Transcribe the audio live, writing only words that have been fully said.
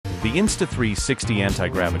The Insta360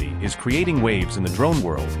 Antigravity is creating waves in the drone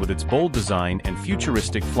world with its bold design and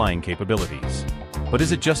futuristic flying capabilities. But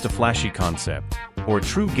is it just a flashy concept, or a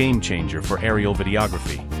true game-changer for aerial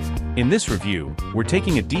videography? In this review, we're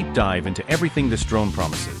taking a deep dive into everything this drone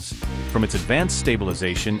promises, from its advanced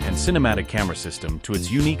stabilization and cinematic camera system to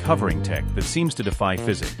its unique hovering tech that seems to defy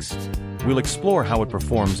physics. We'll explore how it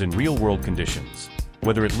performs in real-world conditions,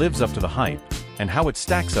 whether it lives up to the hype, and how it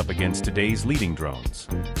stacks up against today's leading drones.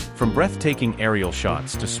 From breathtaking aerial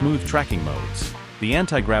shots to smooth tracking modes, the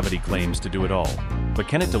Antigravity claims to do it all. But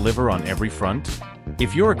can it deliver on every front?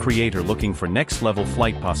 If you're a creator looking for next-level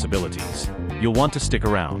flight possibilities, you'll want to stick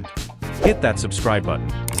around. Hit that subscribe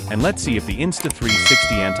button, and let's see if the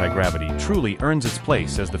Insta360 Antigravity truly earns its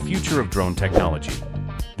place as the future of drone technology.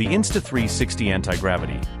 The Insta360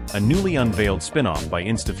 Antigravity, a newly unveiled spin-off by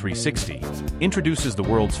Insta360, introduces the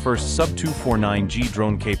world's first sub-249G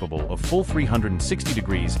drone capable of full 360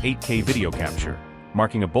 degrees 8K video capture,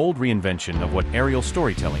 marking a bold reinvention of what aerial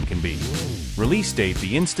storytelling can be. Release date: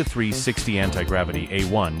 the Insta360 Antigravity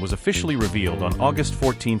A1 was officially revealed on August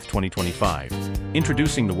 14, 2025,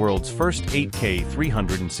 introducing the world's first 8K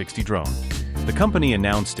 360 drone. The company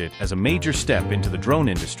announced it as a major step into the drone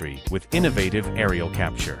industry with innovative aerial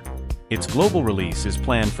capture. Its global release is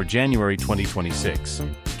planned for January 2026,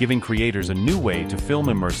 giving creators a new way to film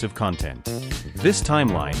immersive content. This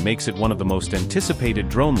timeline makes it one of the most anticipated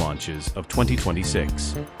drone launches of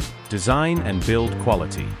 2026. Design and build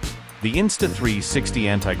quality. The Insta360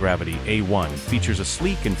 Antigravity A1 features a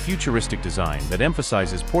sleek and futuristic design that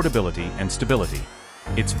emphasizes portability and stability.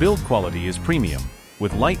 Its build quality is premium,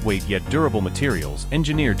 with lightweight yet durable materials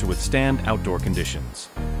engineered to withstand outdoor conditions.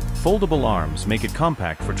 Foldable arms make it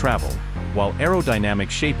compact for travel, while aerodynamic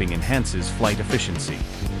shaping enhances flight efficiency.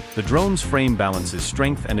 The drone's frame balances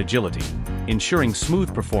strength and agility, ensuring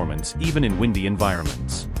smooth performance even in windy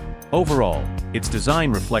environments. Overall, its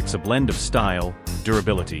design reflects a blend of style,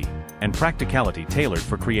 durability, and practicality tailored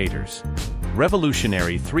for creators.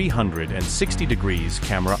 Revolutionary 360 degrees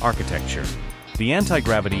camera architecture. The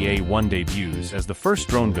Antigravity A1 debuts as the first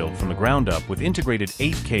drone built from the ground up with integrated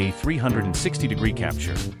 8K 360-degree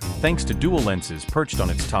capture, thanks to dual lenses perched on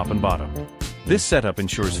its top and bottom. This setup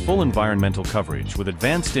ensures full environmental coverage with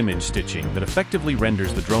advanced image stitching that effectively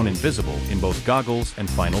renders the drone invisible in both goggles and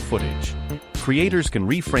final footage. Creators can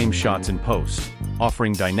reframe shots in post,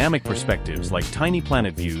 offering dynamic perspectives like tiny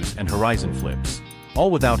planet views and horizon flips, all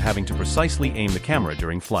without having to precisely aim the camera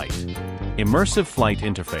during flight. Immersive flight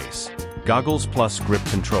interface. Goggles plus grip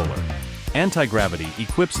controller. Antigravity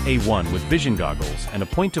equips A1 with vision goggles and a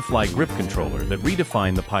point-to-fly grip controller that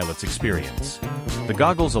redefine the pilot's experience. The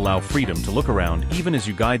goggles allow freedom to look around even as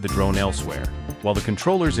you guide the drone elsewhere, while the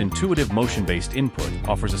controller's intuitive motion-based input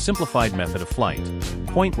offers a simplified method of flight.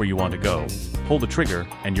 Point where you want to go, pull the trigger,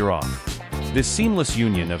 and you're off. This seamless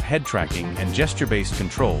union of head tracking and gesture-based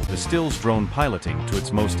control distills drone piloting to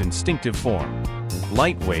its most instinctive form.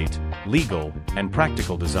 Lightweight, legal, and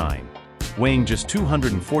practical design. Weighing just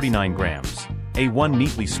 249 grams, A1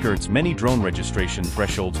 neatly skirts many drone registration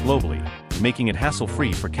thresholds globally, making it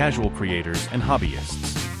hassle-free for casual creators and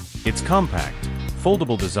hobbyists. Its compact,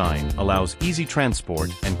 foldable design allows easy transport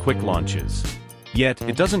and quick launches. Yet,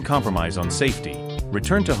 it doesn't compromise on safety.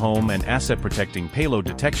 Return-to-home and asset-protecting payload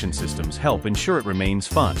detection systems help ensure it remains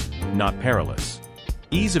fun, not perilous.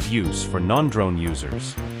 Ease of use for non-drone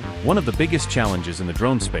users. One of the biggest challenges in the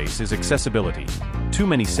drone space is accessibility. Too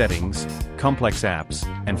many settings, complex apps,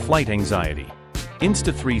 and flight anxiety.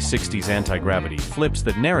 Insta360's Antigravity flips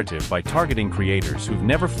that narrative by targeting creators who've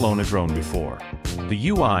never flown a drone before. The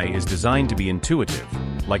UI is designed to be intuitive,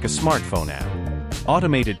 like a smartphone app.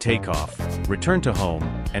 Automated takeoff, return to home,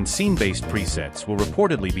 and scene-based presets will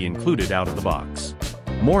reportedly be included out of the box.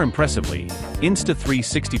 More impressively,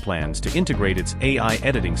 Insta360 plans to integrate its AI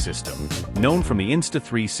editing system, known from the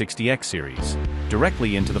Insta360X series,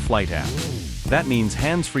 directly into the flight app. That means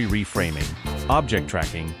hands-free reframing, object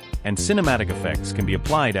tracking, and cinematic effects can be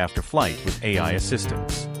applied after flight with AI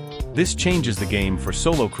assistance. This changes the game for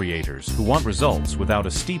solo creators who want results without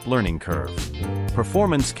a steep learning curve.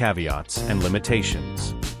 Performance caveats and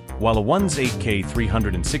limitations. While a one's 8K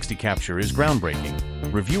 360 capture is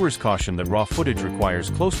groundbreaking, reviewers caution that raw footage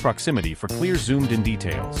requires close proximity for clear zoomed-in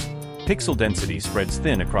details. Pixel density spreads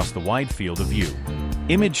thin across the wide field of view.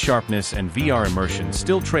 Image sharpness and VR immersion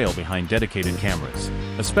still trail behind dedicated cameras,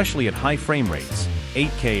 especially at high frame rates,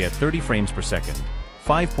 8K at 30 frames per second,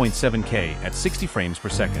 5.7K at 60 frames per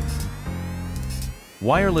second.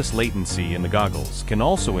 Wireless latency in the goggles can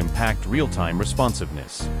also impact real-time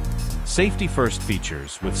responsiveness. Safety-first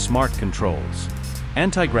features with smart controls.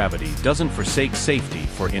 Antigravity doesn't forsake safety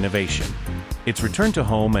for innovation. Its return to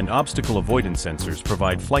home and obstacle avoidance sensors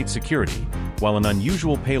provide flight security, while an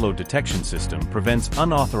unusual payload detection system prevents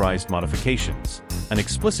unauthorized modifications, an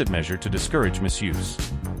explicit measure to discourage misuse.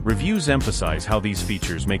 Reviews emphasize how these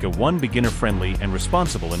features make a beginner-friendly and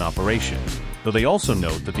responsible in operation, though they also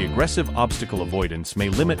note that the aggressive obstacle avoidance may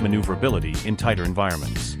limit maneuverability in tighter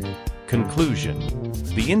environments. Conclusion: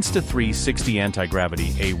 the Insta360 Antigravity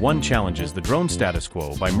A1 challenges the drone status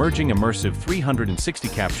quo by merging immersive 360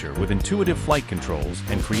 capture with intuitive flight controls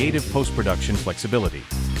and creative post-production flexibility.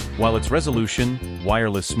 While its resolution,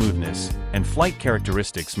 wireless smoothness, and flight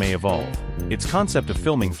characteristics may evolve, its concept of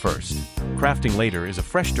filming first, crafting later is a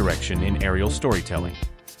fresh direction in aerial storytelling.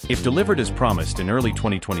 If delivered as promised in early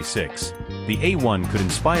 2026, the A1 could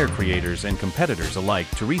inspire creators and competitors alike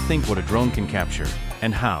to rethink what a drone can capture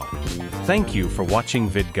and how. Thank you for watching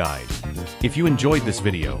VidGuide. If you enjoyed this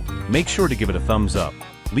video, make sure to give it a thumbs up,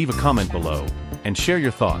 leave a comment below, and share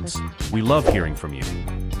your thoughts. We love hearing from you.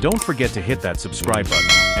 Don't forget to hit that subscribe button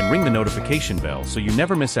and ring the notification bell so you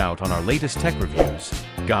never miss out on our latest tech reviews,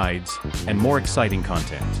 guides, and more exciting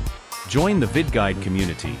content. Join the VidGuide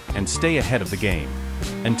community and stay ahead of the game.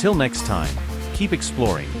 Until next time, keep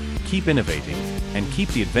exploring, keep innovating, and keep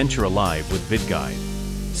the adventure alive with VidGuide.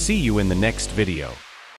 See you in the next video.